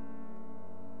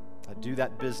 I do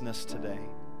that business today.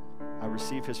 I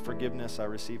receive his forgiveness. I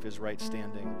receive his right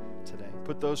standing today.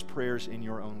 Put those prayers in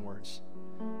your own words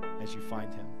as you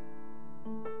find him.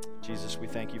 Jesus, we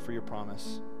thank you for your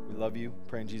promise. We love you.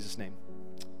 Pray in Jesus' name.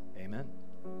 Amen.